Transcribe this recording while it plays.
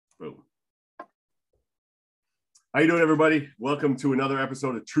Boom. How you doing, everybody? Welcome to another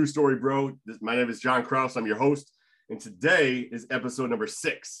episode of True Story Bro. My name is John Kraus. I'm your host, and today is episode number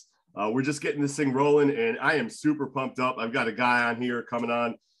 6. We're just getting this thing rolling, and I am super pumped up. I've got a guy on here coming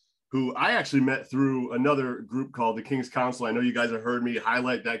on who I actually met through another group called the King's Council. I know you guys have heard me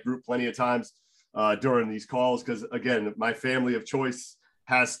highlight that group plenty of times during these calls because, again, my family of choice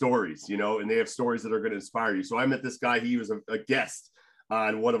has stories, and they have stories that are going to inspire you. So I met this guy. He was a guest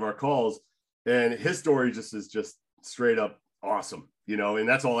on one of our calls, and his story is just straight up awesome, and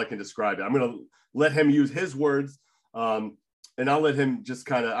that's all I can describe it. I'm going to let him use his words, and I'll let him just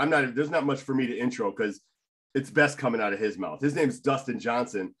there's not much for me to intro because it's best coming out of his mouth. His name is Dustin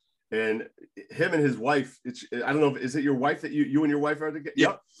Johnson, and him and his wife, I don't know, is it your wife that you and your wife are together?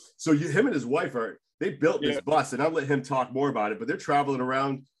 Yeah. Yep. So him and his wife they built this bus, and I'll let him talk more about it, but they're traveling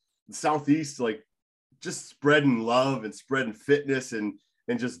around the Southeast, like just spreading love and spreading fitness and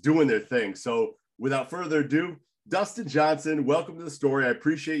just doing their thing. So without further ado, Dustin Johnson, welcome to the story. I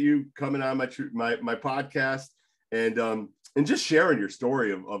appreciate you coming on my podcast and just sharing your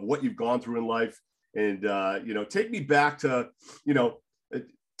story of what you've gone through in life. And, take me back to,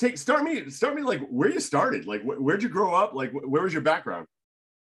 start me like where you started, like where'd you grow up? Like, where was your background?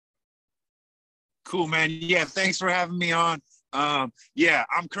 Cool, man. Yeah. Thanks for having me on. I'm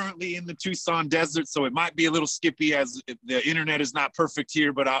currently in the Tucson desert, so it might be a little skippy as the internet is not perfect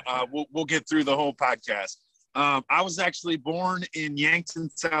here, but we'll get through the whole podcast. I was actually born in Yankton,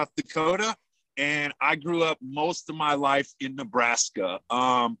 South Dakota, and I grew up most of my life in Nebraska.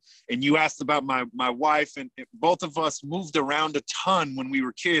 And you asked about my wife, and both of us moved around a ton when we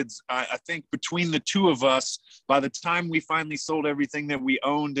were kids. I think between the two of us, by the time we finally sold everything that we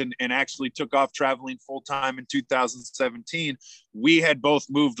owned and actually took off traveling full time in 2017, we had both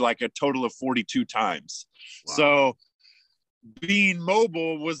moved like a total of 42 times. Wow. So being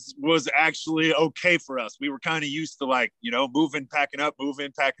mobile was actually okay for us. We were kind of used to moving, packing up,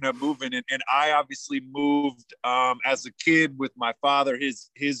 moving. And I obviously moved as a kid with my father.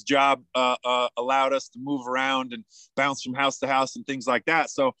 His job allowed us to move around and bounce from house to house and things like that.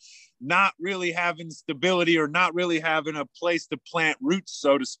 So not really having stability or not really having a place to plant roots,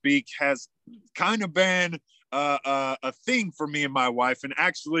 so to speak, has kind of been a thing for me and my wife. And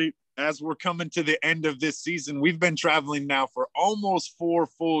actually, as we're coming to the end of this season, we've been traveling now for almost 4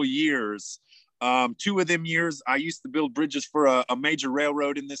 full years. 2 of them years, I used to build bridges for a major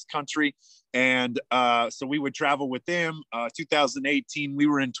railroad in this country. And so we would travel with them. 2018, we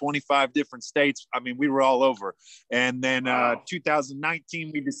were in 25 different states. I mean, we were all over. And then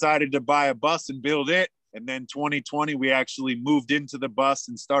 2019, we decided to buy a bus and build it. And then 2020, we actually moved into the bus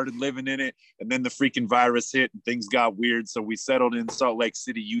and started living in it. And then the freaking virus hit and things got weird. So we settled in Salt Lake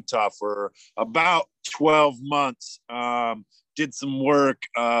City, Utah for about 12 months, did some work,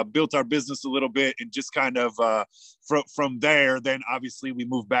 built our business a little bit, and just kind of from there, then obviously we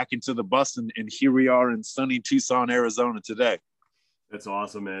moved back into the bus and here we are in sunny Tucson, Arizona today. That's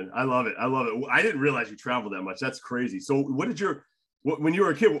awesome, man. I love it. I didn't realize you traveled that much. That's crazy. So when you were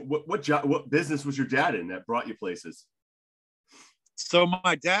a kid, what business was your dad in that brought you places? So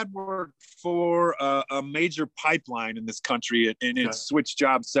my dad worked for a major pipeline in this country, and it switched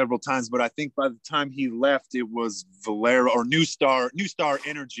jobs several times. But I think by the time he left, it was Valero or New Star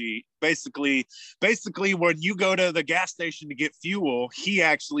Energy. Basically, when you go to the gas station to get fuel, he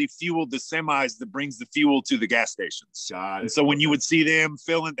actually fueled the semis that brings the fuel to the gas stations. And so when you would see them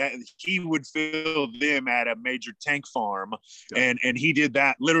filling that, he would fill them at a major tank farm. And he did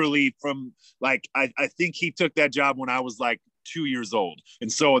that literally from I think he took that job when I was 2 years old.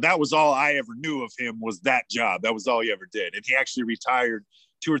 And so that was all I ever knew of him, was that job. That was all he ever did. And he actually retired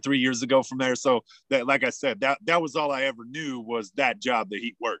 2 or 3 years ago from there. So that, like I said, that was all I ever knew, was that job that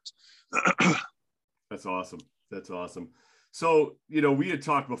he worked. That's awesome. So, we had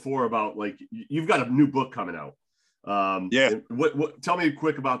talked before about you've got a new book coming out. What tell me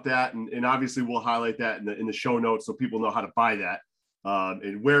quick about that. And obviously we'll highlight that in the show notes so people know how to buy that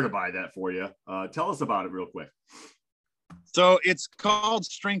and where to buy that for you. Tell us about it real quick. So it's called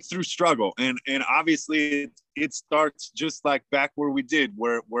Strength Through Struggle. And obviously it starts just like back where we did,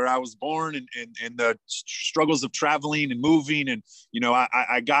 where I was born and the struggles of traveling and moving. And,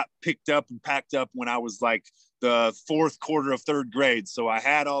 I got picked up and packed up when I was the 4th quarter of 3rd grade. So I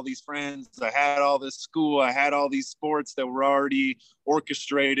had all these friends, I had all this school, I had all these sports that were already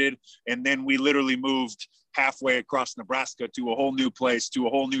orchestrated. And then we literally moved halfway across Nebraska to a whole new place, to a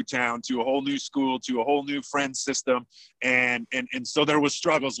whole new town, to a whole new school, to a whole new friend system. And so there was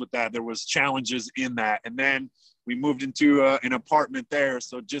struggles with that. There was challenges in that. And then We moved into an apartment there.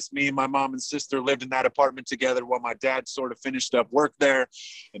 So just me and my mom and sister lived in that apartment together while my dad sort of finished up work there.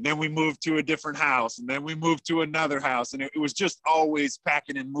 And then we moved to a different house, and then we moved to another house. And it was just always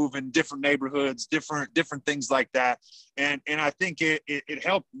packing and moving, different neighborhoods, different things like that. And I think it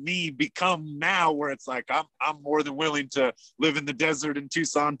helped me become now where it's like, I'm more than willing to live in the desert in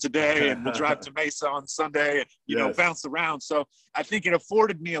Tucson today, and we'll drive to Mesa on Sunday, and, you know, bounce around. So I think it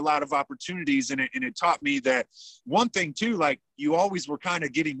afforded me a lot of opportunities, and it taught me that one thing too, like, you always were kind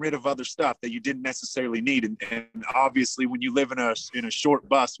of getting rid of other stuff that you didn't necessarily need. And obviously when you live in a short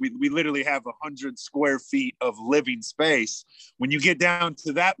bus, we literally have 100 square feet of living space. When you get down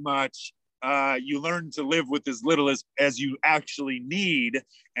to that much, you learn to live with as little as you actually need.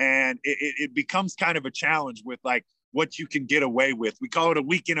 And it becomes kind of a challenge with like what you can get away with. We call it a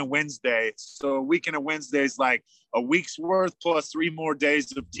week and a Wednesday. So a week and a Wednesday is like a week's worth plus 3 more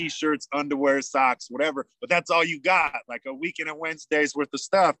days of t-shirts, underwear, socks, whatever. But that's all you got, like a week and a Wednesday's worth of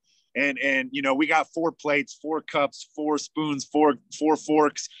stuff. And you know, we got 4 plates, 4 cups, 4 spoons, 4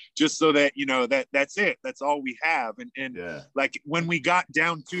 forks, just so that, you know, that's it. That's all we have. And like when we got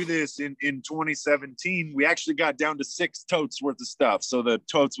down to this in 2017, we actually got down to 6 totes worth of stuff. So the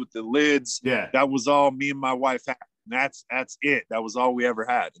totes with the lids, that was all me and my wife had. That's it. That was all we ever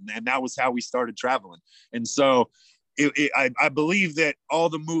had. And that was how we started traveling. And so I believe that all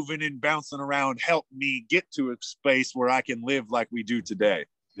the moving and bouncing around helped me get to a space where I can live like we do today.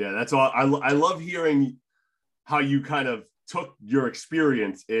 Yeah, that's all. I love hearing how you kind of took your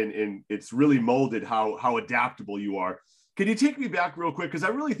experience and it's really molded how adaptable you are. Can you take me back real quick? Because I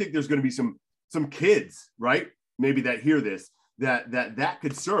really think there's going to be some kids, right? Maybe that hear this, that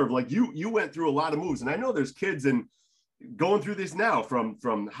could serve. Like you went through a lot of moves, and I know there's kids and going through this now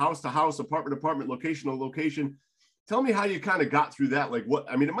from house to house, apartment to apartment, location to location. Tell me how you kind of got through that. Like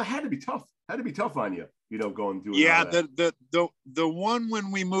what, I mean, it had to be tough on you, you know, going through. Yeah, the one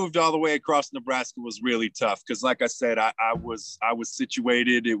when we moved all the way across Nebraska was really tough because, like I said, I was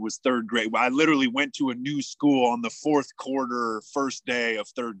situated. It was 3rd grade. I literally went to a new school on the 4th quarter, first day of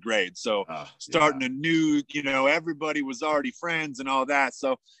 3rd grade. So starting a new, you know, everybody was already friends and all that.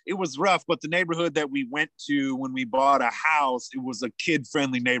 So it was rough. But the neighborhood that we went to when we bought a house, it was a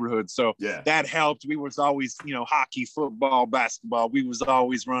kid-friendly neighborhood. So that helped. We was always, you know, hockey, football, basketball. We was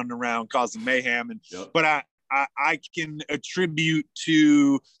always running around causing mayhem. And but I can attribute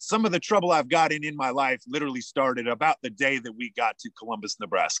to some of the trouble I've gotten in my life literally started about the day that we got to Columbus,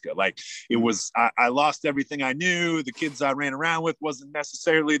 Nebraska. Like it was, I lost everything I knew. The kids I ran around with wasn't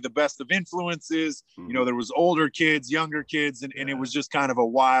necessarily the best of influences. You know, there was older kids, younger kids, and it was just kind of a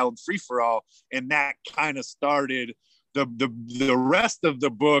wild free for all. And that kind of started the rest of the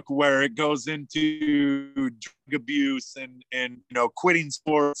book, where it goes into drug abuse and you know, quitting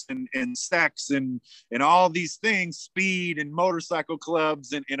sports and sex and all these things, speed and motorcycle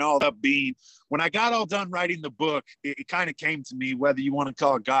clubs and all that. Being, when I got all done writing the book, it kind of came to me, whether you want to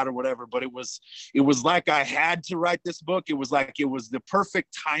call it God or whatever, but it was like I had to write this book. It was like it was the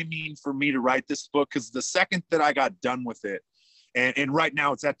perfect timing for me to write this book, because the second that I got done with it, and right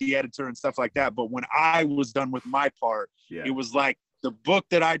now it's at the editor and stuff like that, but when I was done with my part, it was like the book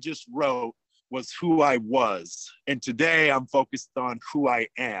that I just wrote was who I was, and today I'm focused on who I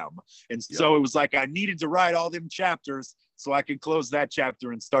am. And so it was like I needed to write all them chapters so I could close that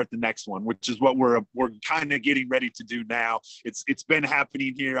chapter and start the next one, which is what we're kind of getting ready to do now. It's been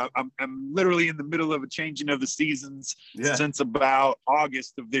happening here. I'm literally in the middle of a changing of the seasons since about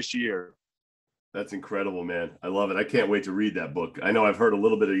August of this year. That's incredible, man. I love it. I can't wait to read that book. I know I've heard a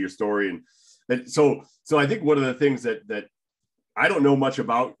little bit of your story, and so I think one of the things that I don't know much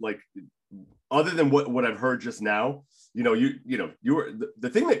about, like, other than what I've heard just now, you were the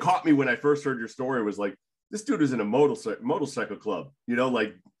thing that caught me when I first heard your story was like, this dude is in a motorcycle club, you know,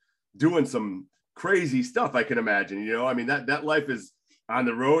 like doing some crazy stuff. I can imagine, you know, I mean, that life is on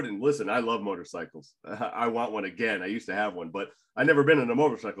the road. And listen, I love motorcycles. I want one again. I used to have one, but I never been in a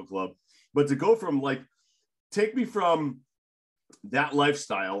motorcycle club. But to go from, like, take me from that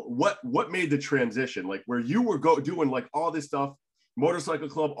lifestyle, what made the transition, like where you were doing like all this stuff, motorcycle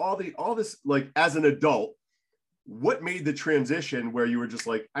club, all this, like, as an adult, what made the transition where you were just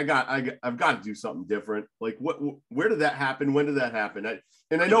like, I've got to do something different? Like, where did that happen? When did that happen?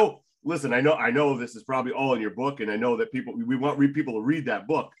 I know this is probably all in your book, and I know that we want people to read that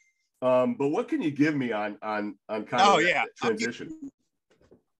book. But what can you give me on kind of that transition?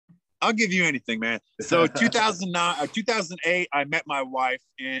 I'll give you anything, man. So 2008, I met my wife,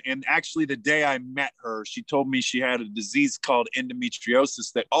 and actually the day I met her, she told me she had a disease called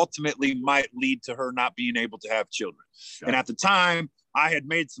endometriosis that ultimately might lead to her not being able to have children. And at the time, I had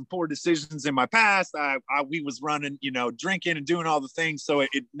made some poor decisions in my past. We was running, you know, drinking and doing all the things. So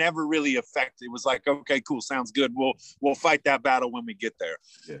it never really affected. It was like, okay, cool. Sounds good. We'll fight that battle when we get there.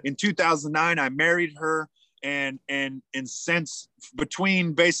 Yeah. In 2009, I married her. And since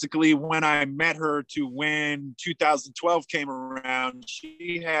between basically when I met her to when 2012 came around,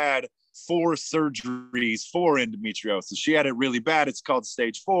 she had 4 surgeries for endometriosis. She had it really bad. It's called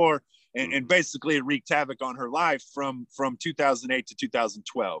stage 4. And basically it wreaked havoc on her life from 2008 to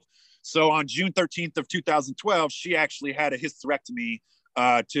 2012. So on June 13th of 2012, she actually had a hysterectomy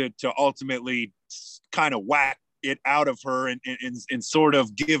to ultimately kind of whack it out of her and sort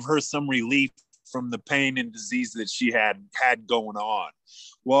of give her some relief from the pain and disease that she had going on.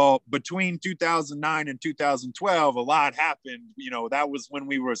 Well, between 2009 and 2012, a lot happened. You know, that was when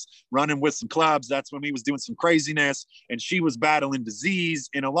we was running with some clubs. That's when we was doing some craziness, and she was battling disease.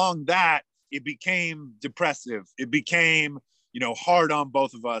 And along that, it became depressive. It became, you know, hard on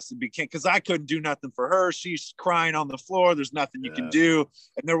both of us. It became, because I couldn't do nothing for her. She's crying on the floor. There's nothing you can do.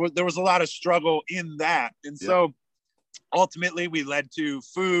 And there was a lot of struggle in that. And so ultimately we led to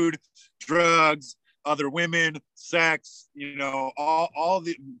food, drugs, other women, sex, you know, all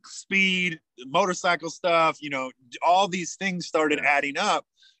the speed, motorcycle stuff, you know, all these things started adding up.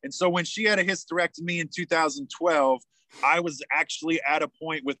 And so when she had a hysterectomy in 2012, I was actually at a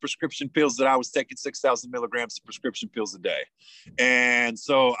point with prescription pills that I was taking 6,000 milligrams of prescription pills a day. And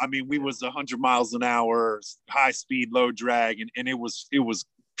so, I mean, we was 100 miles an hour, high speed, low drag, and it was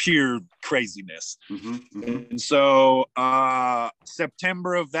pure craziness. And so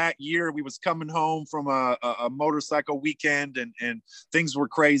September of that year, we was coming home from a motorcycle weekend, and things were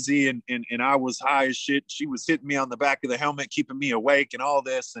crazy, and I was high as shit. She was hitting me on the back of the helmet, keeping me awake and all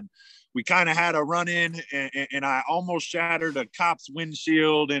this, and we kind of had a run-in, and I almost shattered a cop's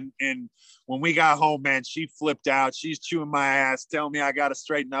windshield. And when we got home, man, she flipped out. She's chewing my ass, telling me I got to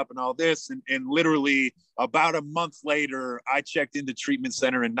straighten up and all this. And literally about a month later, I checked into treatment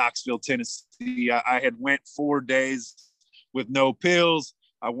center in Knoxville, Tennessee. I had went 4 days with no pills.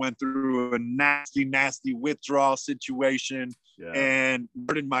 I went through a nasty withdrawal situation. And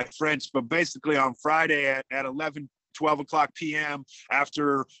pardon my French, but basically on Friday at 12 o'clock p.m.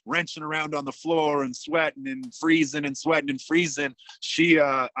 after wrenching around on the floor and sweating and freezing and sweating and freezing,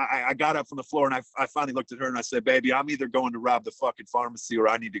 I got up from the floor, and I finally looked at her and I said, baby, I'm either going to rob the fucking pharmacy or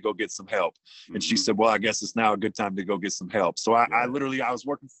I need to go get some help. And she said, well, I guess it's now a good time to go get some help. So I literally was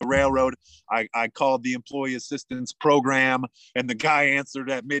working for the railroad. I called the employee assistance program, and the guy answered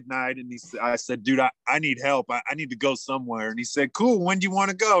at midnight, and I said, dude, I need help. I need to go somewhere. And he said, cool, when do you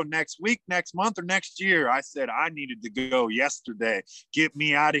want to go? Next week, next month, or next year? I said, I needed to go yesterday. Get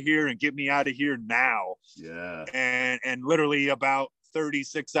me out of here, and get me out of here now. And literally about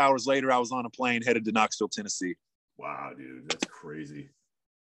 36 hours later, I was on a plane headed to Knoxville, Tennessee. Wow, dude, that's crazy.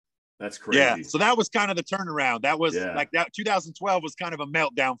 That's crazy. Yeah, so that was kind of the turnaround. That was like that. 2012 was kind of a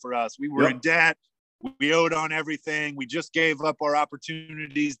meltdown for us. We were in debt. We owed on everything. We just gave up our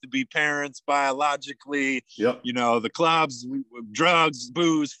opportunities to be parents biologically. You know, the clubs, drugs,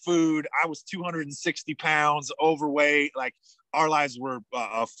 booze, food. I was 260 pounds overweight. Like, our lives were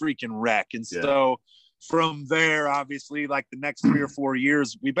a freaking wreck. And so from there, obviously, like the next 3 or 4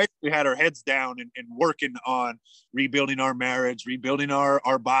 years, we basically had our heads down and working on rebuilding our marriage, rebuilding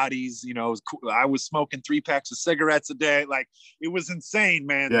our bodies. You know, I was smoking 3 packs of cigarettes a day. Like, it was insane,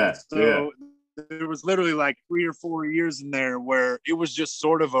 man. There was literally like 3 or 4 years in there where it was just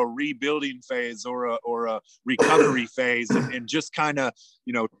sort of a rebuilding phase or a recovery phase, and just kind of,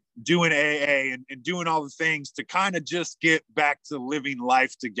 you know, doing AA and doing all the things to kind of just get back to living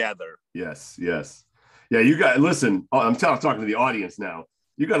life together. Yes. Yeah, you got, listen, I'm talking to the audience now.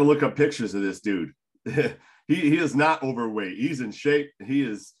 You got to look up pictures of this dude. he is not overweight. He's in shape. He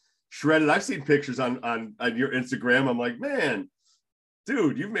is shredded. I've seen pictures on your Instagram. I'm like, man,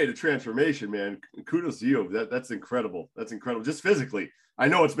 dude, you've made a transformation, man. Kudos to you. That's incredible. That's incredible. Just physically. I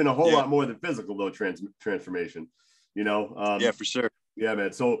know it's been a whole lot more than physical, though, transformation, you know? Yeah, for sure. Yeah,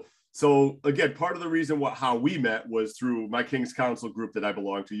 man. So again, part of the reason how we met was through my King's Council group that I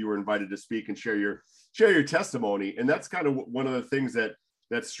belong to. You were invited to speak and share your testimony. And that's kind of one of the things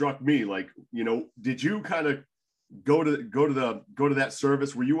that struck me. Like, you know, did you kind of go to that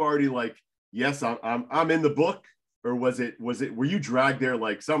service? Were you already like, yes, I'm in the book? Or were you dragged there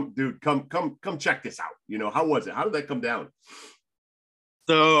like, some dude, come check this out? You know, how was it? How did that come down?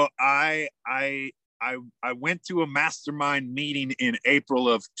 So I went to a mastermind meeting in April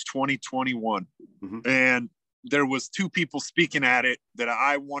of 2021, and there was 2 people speaking at it that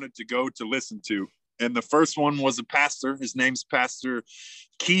I wanted to go to listen to. And the first one was a pastor. His name's Pastor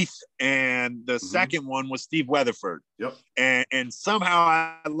Keith. And the second one was Steve Weatherford. Yep. And somehow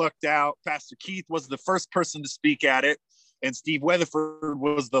I lucked out. Pastor Keith was the first person to speak at it, and Steve Weatherford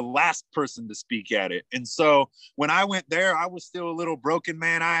was the last person to speak at it. And so when I went there, I was still a little broken,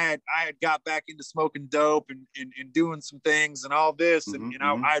 man. I had got back into smoking dope and doing some things and all this. And,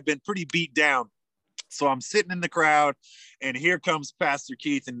 I had been pretty beat down. So I'm sitting in the crowd, and here comes Pastor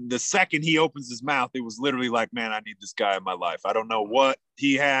Keith. And the second he opens his mouth, it was literally like, man, I need this guy in my life. I don't know what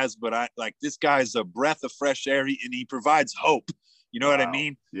he has, but this guy's a breath of fresh air, and he provides hope. You know what I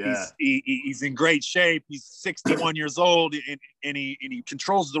mean? Yeah. He's in great shape. He's 61 years old, and he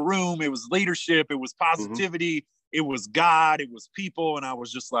controls the room. It was leadership. It was positivity. It was God. It was people. And I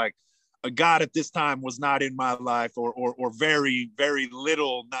was just like, a God at this time was not in my life, or very, very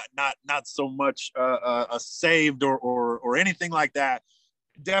little, not so much saved or anything like that.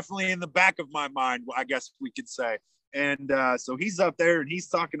 Definitely in the back of my mind, I guess we could say. And so he's up there, and he's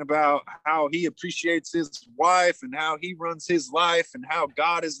talking about how he appreciates his wife and how he runs his life and how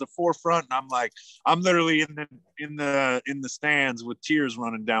God is the forefront. And I'm like, I'm literally in the stands with tears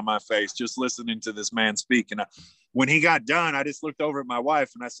running down my face, just listening to this man speak. And when he got done, I just looked over at my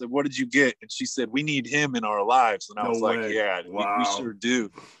wife and I said, "What did you get?" And she said, "We need him in our lives." And I was like, "Yeah, we sure do."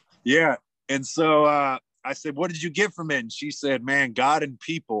 Yeah. And so I said, "What did you get from it?" And she said, "Man, God and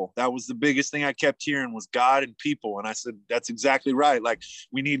people." That was the biggest thing I kept hearing, was God and people. And I said, "That's exactly right. Like,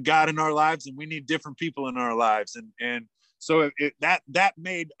 we need God in our lives, and we need different people in our lives." And so that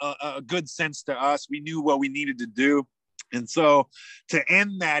made a good sense to us. We knew what we needed to do. And so to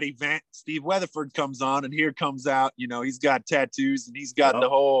end that event, Steve Weatherford comes on, and here comes out, he's got tattoos, and he's got the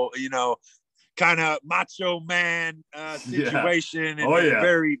whole, kind of macho man situation, and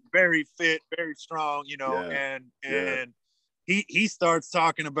very, very fit, very strong, and he starts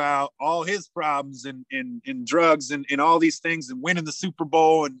talking about all his problems and drugs and all these things, and winning the Super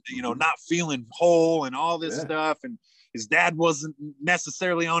Bowl, and not feeling whole and all this stuff. And his dad wasn't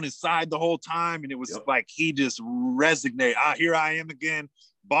necessarily on his side the whole time, and it was like he just resonated. Here I am again,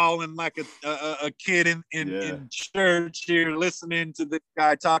 bawling like a kid in church here, listening to this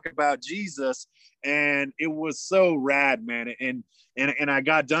guy talk about Jesus. And it was so rad, man. And I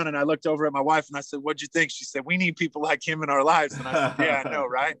got done, and I looked over at my wife, and I said, "What'd you think?" She said, "We need people like him in our lives." And I said, "Yeah, I know,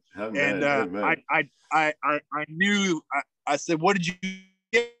 right?" And I knew. I said, "What did you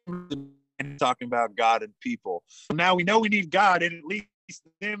get?" Talking about God and people. Now we know we need God and at least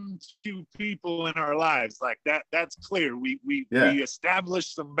them two people in our lives. Like that's clear. We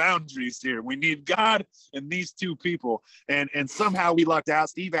established some boundaries here. We need God and these two people. And somehow we lucked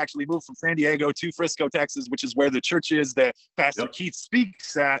out. Steve actually moved from San Diego to Frisco, Texas, which is where the church is that Pastor Keith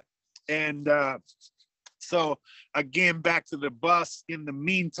speaks at. And so again, back to the bus. In the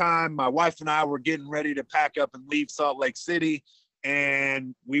meantime, my wife and I were getting ready to pack up and leave Salt Lake City.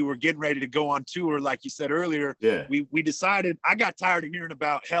 And we were getting ready to go on tour, like you said earlier. We decided, I got tired of hearing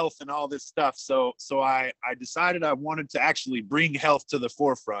about health and all this stuff. So I decided I wanted to actually bring health to the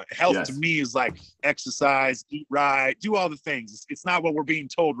forefront. Health to me is like exercise, eat right, do all the things. It's not what we're being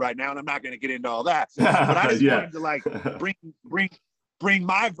told right now, and I'm not going to get into all that. But I just wanted to like bring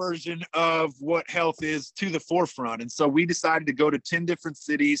my version of what health is to the forefront. And so we decided to go to 10 different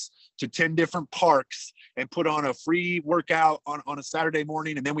cities, to 10 different parks, and put on a free workout on a Saturday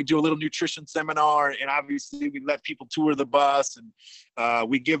morning. And then we do a little nutrition seminar. And obviously we let people tour the bus, and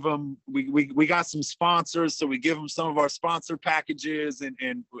we give them, we got some sponsors. So we give them some of our sponsor packages, and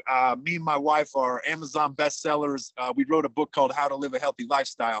me and my wife are Amazon bestsellers. We wrote a book called How to Live a Healthy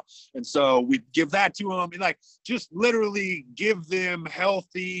Lifestyle. And so we give that to them, and like, just literally give them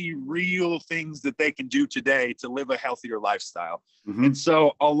healthy, real things that they can do today to live a healthier lifestyle. And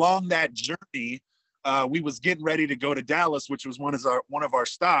so along that journey, we was getting ready to go to Dallas, which was one of our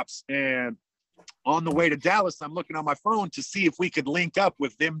stops. And on the way to Dallas, I'm looking on my phone to see if we could link up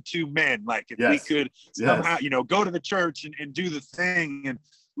with them two men. Like if we could somehow, go to the church and do the thing. And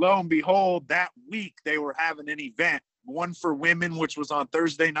lo and behold, that week they were having an event, one for women, which was on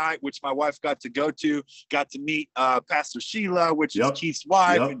Thursday night, which my wife got to meet Pastor Sheila, which is Keith's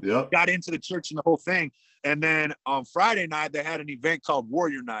wife, and got into the church and the whole thing. And then on Friday night, they had an event called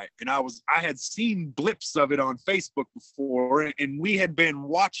Warrior Night. And I had seen blips of it on Facebook before, and we had been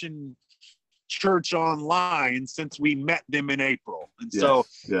watching church online since we met them in April. And so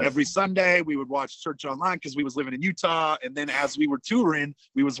every Sunday we would watch church online because we was living in Utah. And then as we were touring,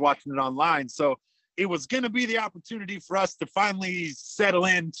 we was watching it online. So it was going to be the opportunity for us to finally settle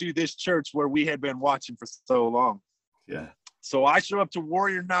into this church where we had been watching for so long. So I show up to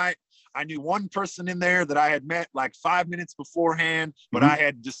Warrior Night. I knew one person in there that I had met like 5 minutes beforehand, but I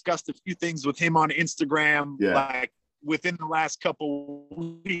had discussed a few things with him on Instagram, like within the last couple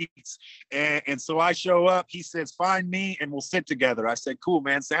weeks. And so I show up, he says, find me and we'll sit together. I said, cool,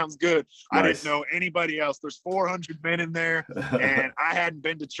 man, sounds good. Nice. I didn't know anybody else. There's 400 men in there and I hadn't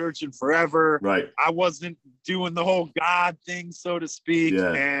been to church in forever. Right. I wasn't doing the whole God thing, so to speak.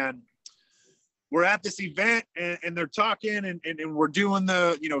 And we're at this event and they're talking and we're doing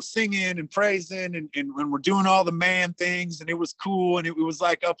the, you know, singing and praising and we're doing all the man things and it was cool and it was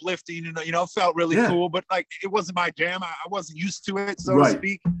like uplifting and, you know, felt really cool, but like, it wasn't my jam. I wasn't used to it, so to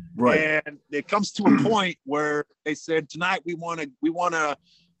speak. Right. And it comes to a point where they said, tonight we want to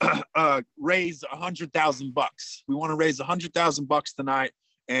raise $100,000. We want to raise $100,000 tonight.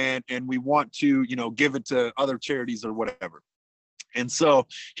 And we want to, you know, give it to other charities or whatever. And so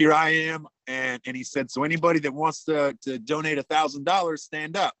here I am, and he said, so anybody that wants to donate $1,000,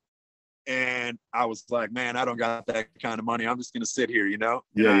 stand up. And I was like, man, I don't got that kind of money. I'm just going to sit here, you know?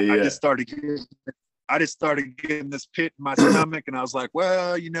 I just started getting this pit in my stomach, and I was like,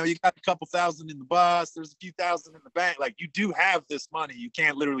 well, you know, you got a couple thousand in the bus. There's a few thousand in the bank. Like, you do have this money. You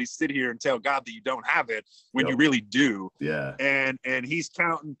can't literally sit here and tell God that you don't have it when you really do. Yeah. And he's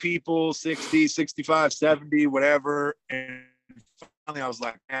counting people, 60, 65, 70, whatever. And finally I was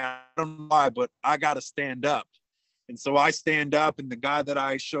like, man, I don't know why, but I got to stand up. And so I stand up, and the guy that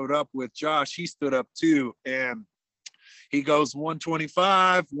I showed up with, Josh, he stood up too. And he goes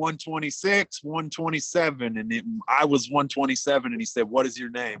 125, 126, 127. And I was 127. And he said, what is your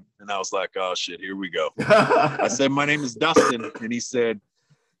name? And I was like, oh shit, here we go. I said, my name is Dustin. And he said,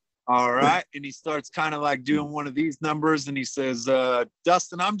 all right. And he starts kind of like doing one of these numbers. And he says,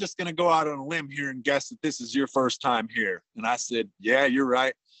 Dustin, I'm just going to go out on a limb here and guess that this is your first time here. And I said, yeah, you're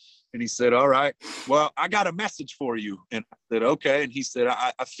right. And he said, all right, well, I got a message for you. And I said, okay. And he said,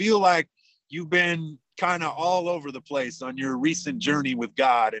 I feel like you've been kind of all over the place on your recent journey with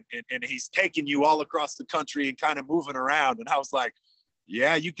God. And he's taking you all across the country and kind of moving around. And I was like,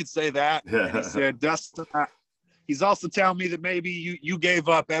 yeah, you could say that. And he said, Dustin, he's also telling me that maybe you gave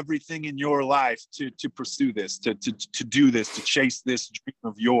up everything in your life to pursue this, to do this, to chase this dream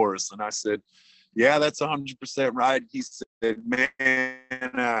of yours. And I said, yeah, that's 100% right. He said,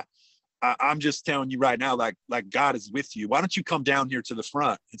 man, I'm just telling you right now, like God is with you. Why don't you come down here to the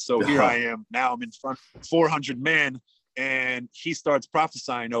front? And so here I am. Now I'm in front of 400 men. And he starts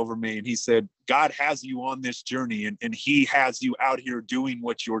prophesying over me. And he said, God has you on this journey, and he has you out here doing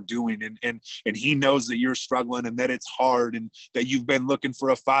what you're doing. And he knows that you're struggling and that it's hard and that you've been looking for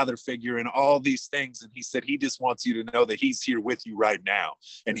a father figure and all these things. And he said, he just wants you to know that he's here with you right now.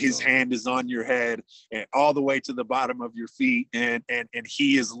 And his hand is on your head and all the way to the bottom of your feet. And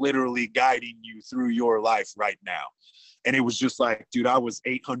he is literally guiding you through your life right now. And it was just like, dude, I was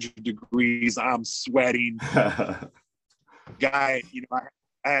 800 degrees. I'm sweating. Guy, you know,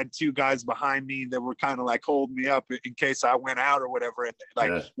 I had two guys behind me that were kind of like holding me up in case I went out or whatever. And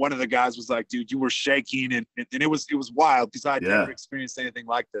like one of the guys was like, dude, you were shaking. And it was wild because I'd never experienced anything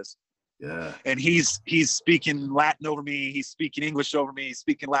like this. Yeah. And he's speaking Latin over me. He's speaking English over me. He's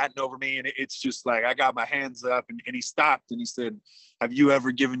speaking Latin over me. And it's just like, I got my hands up, and he stopped and he said, have you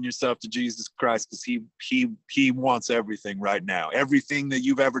ever given yourself to Jesus Christ? Because he wants everything right now. Everything that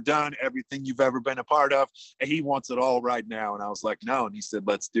you've ever done, everything you've ever been a part of, and he wants it all right now. And I was like, no. And he said,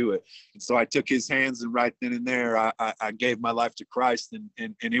 let's do it. And so I took his hands, and right then and there, I gave my life to Christ.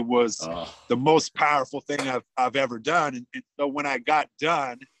 And it was the most powerful thing I've ever done. And so when I got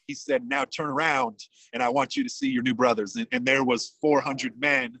done, he said, now turn around, and I want you to see your new brothers. And there was 400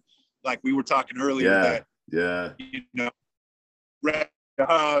 men, like we were talking earlier, that, you know, ready to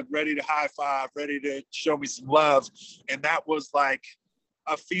hug, ready to high five, ready to show me some love. And that was like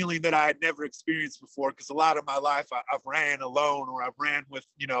a feeling that I had never experienced before, because a lot of my life I've ran alone, or I've ran with,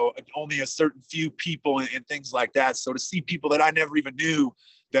 you know, only a certain few people and things like that. So to see people that I never even knew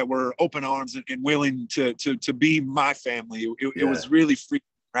that were open arms and willing to be my family, it was really freaking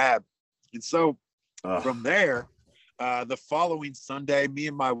rad. And so from there, the following Sunday, me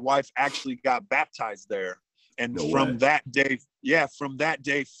and my wife actually got baptized there. And from that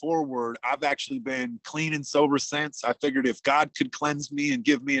day forward, I've actually been clean and sober since. I figured if God could cleanse me and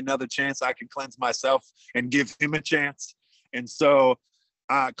give me another chance, I could cleanse myself and give him a chance. And so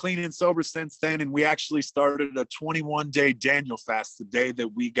clean and sober since then. And we actually started a 21-day Daniel fast the day that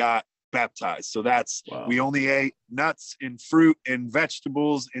we got baptized. So that's, we only ate nuts and fruit and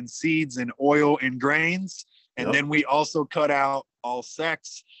vegetables and seeds and oil and grains. And then we also cut out all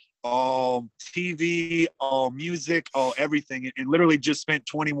sex all TV, all music, all everything, and literally just spent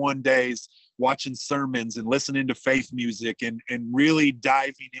 21 days watching sermons and listening to faith music and really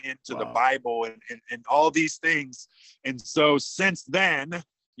diving into the Bible and all these things. And so since then,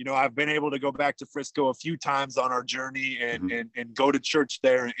 you know, I've been able to go back to Frisco a few times on our journey and go to church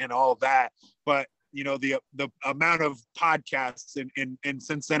there and all that. But you know, the amount of podcasts and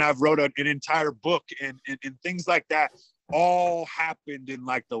since then I've wrote an entire book and things like that all happened in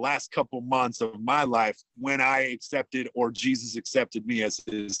like the last couple months of my life when I accepted, or Jesus accepted me as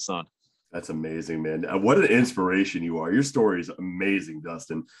his son. That's amazing, man. What an inspiration you are. Your story is amazing,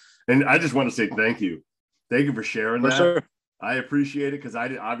 Dustin. And I just want to say thank you. Thank you for sharing that. Sure. I appreciate it because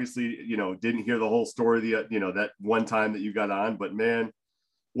I obviously, you know, didn't hear the whole story, you know, that one time that you got on, but man,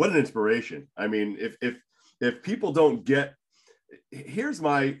 what an inspiration. I mean, if people don't get, here's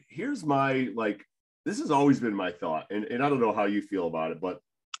my, like, this has always been my thought. And I don't know how you feel about it, but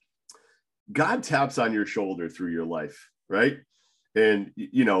God taps on your shoulder through your life, right? And,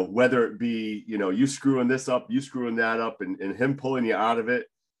 you know, whether it be, you know, you screwing this up, you screwing that up, and him pulling you out of it,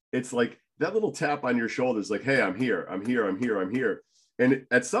 it's like that little tap on your shoulder is like, hey, I'm here. And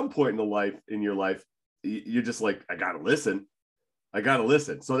at some point in your life, you're just like, I got to listen.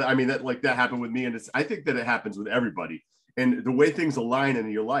 So, I mean, that happened with me. And I think that it happens with everybody. And the way things align in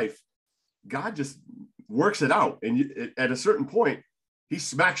your life, God just works it out. And at a certain point, he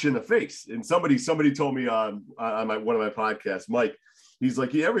smacks you in the face. And somebody told me on one of my podcasts, Mike, he's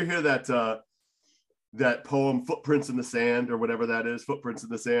like, you ever hear that poem, Footprints in the Sand, or whatever that is, Footprints in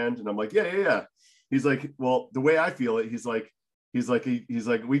the Sand? And I'm like, yeah. He's like, well, the way I feel it, he's like,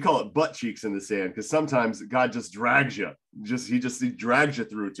 we call it butt cheeks in the sand, because sometimes God just drags you. He drags you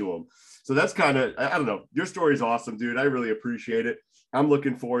through to him. So that's kind of, I don't know. Your story is awesome, dude. I really appreciate it. I'm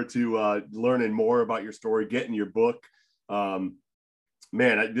looking forward to learning more about your story, getting your book.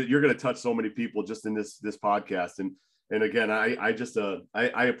 Man, you're going to touch so many people just in this podcast. And again, I just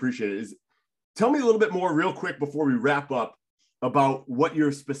I appreciate it. Tell me a little bit more real quick before we wrap up about what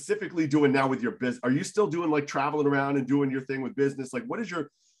you're specifically doing now with your business. Are you still doing like traveling around and doing your thing with business? Like what is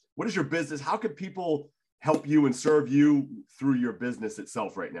your business? How can people help you and serve you through your business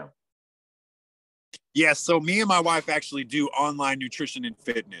itself right now? Yeah, so me and my wife actually do online nutrition and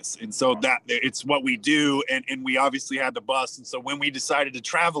fitness. And so that it's what we do. And we obviously had the bus. And so when we decided to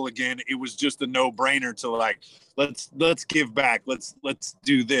travel again, it was just a no-brainer to like, let's give back. Let's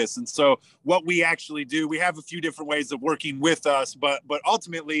do this. And so what we actually do, we have a few different ways of working with us, but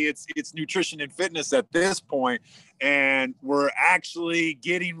ultimately it's nutrition and fitness at this point. And we're actually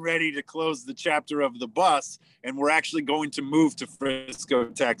getting ready to close the chapter of the bus, and we're actually going to move to Frisco,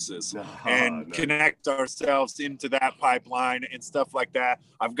 Texas, and connect ourselves into that pipeline and stuff like that.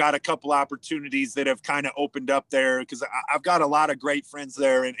 I've got a couple opportunities that have kind of opened up there because I've got a lot of great friends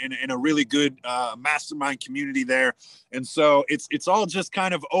there and a really good mastermind community there. And so it's all just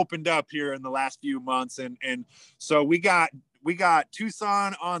kind of opened up here in the last few months. And so we got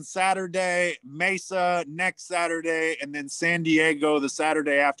Tucson on Saturday, Mesa next Saturday, and then San Diego the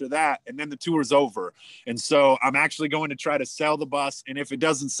Saturday after that. And then the tour's over. And so I'm actually going to try to sell the bus. And if it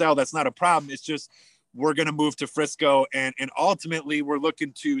doesn't sell, that's not a problem. It's just, we're going to move to Frisco, and ultimately we're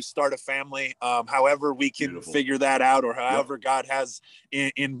looking to start a family. However we can figure that out, or however God has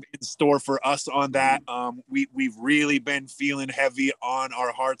in store for us on that. We've really been feeling heavy on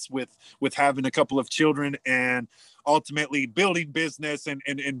our hearts with having a couple of children, and ultimately building business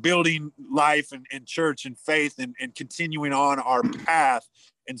and building life and church and faith and continuing on our path.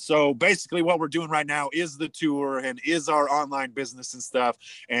 And so basically what we're doing right now is the tour and is our online business and stuff.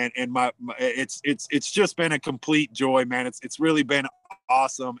 And it's just been a complete joy, man. It's really been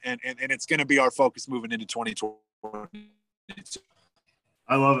awesome. And it's going to be our focus moving into 2020.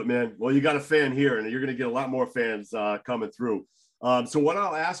 I love it, man. Well, you got a fan here, and you're going to get a lot more fans coming through. So what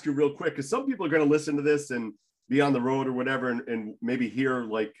I'll ask you real quick, because some people are going to listen to this and be on the road or whatever, and maybe hear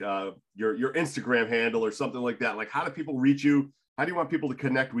like your Instagram handle or something like that. Like, how do people reach you? How do you want people to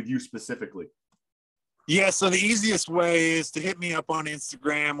connect with you specifically? Yeah, so the easiest way is to hit me up on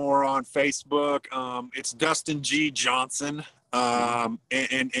Instagram or on Facebook. It's Dustin G. Johnson.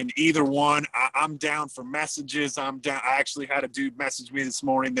 And either one, I'm down for messages. I'm down. I actually had a dude message me this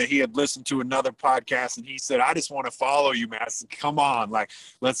morning that he had listened to another podcast, and he said, I just want to follow you, man. I said, come on, like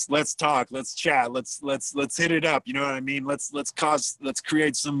let's talk, let's chat, let's hit it up. You know what I mean? Let's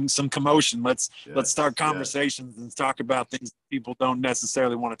create some commotion. Let's start conversations and talk about things people don't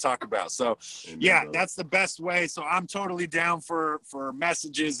necessarily want to talk about. So that's the best way. So I'm totally down for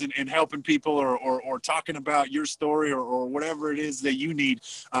messages and helping people or talking about your story or whatever it is that you need.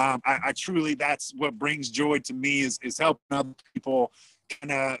 I truly, that's what brings joy to me is helping other people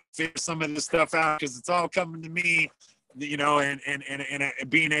kind of figure some of this stuff out, because it's all coming to me, you know, and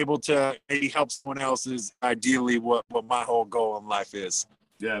being able to maybe help someone else is ideally what my whole goal in life is.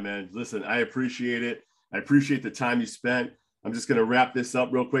 Yeah, man. Listen, I appreciate it. I appreciate the time you spent. I'm just going to wrap this up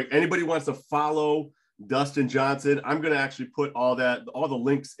real quick. Anybody wants to follow Dustin Johnson, I'm going to actually put all the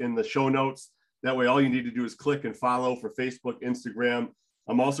links in the show notes. That way, all you need to do is click and follow for Facebook, Instagram.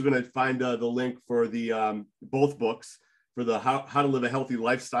 I'm also going to find the link for the both books, for the how to live a healthy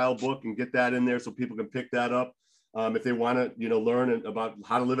lifestyle book, and get that in there so people can pick that up if they want to, you know, learn about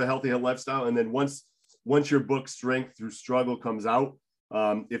how to live a healthy lifestyle. And then once your book Strength Through Struggle comes out,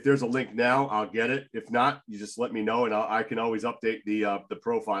 if there's a link now, I'll get it. If not, you just let me know, and I can always update the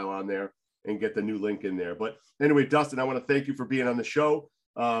profile on there and get the new link in there. But anyway, Dustin, I want to thank you for being on the show.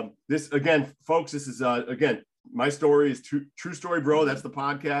 This again, folks, this is again, my story is True Story Bro. That's the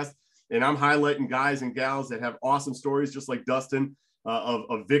podcast, and I'm highlighting guys and gals that have awesome stories, just like Dustin,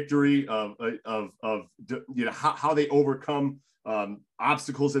 of victory, of you know, how they overcome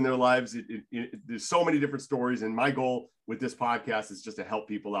obstacles in their lives. There's so many different stories, and my goal with this podcast is just to help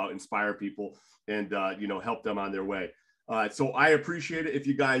people out, inspire people, and you know, help them on their way. So I appreciate it if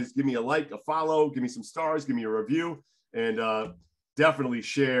you guys give me a like, a follow, give me some stars, give me a review, and definitely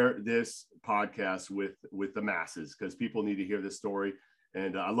share this podcast with the masses, because people need to hear this story.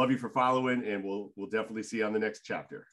 And I love you for following, and we'll definitely see you on the next chapter.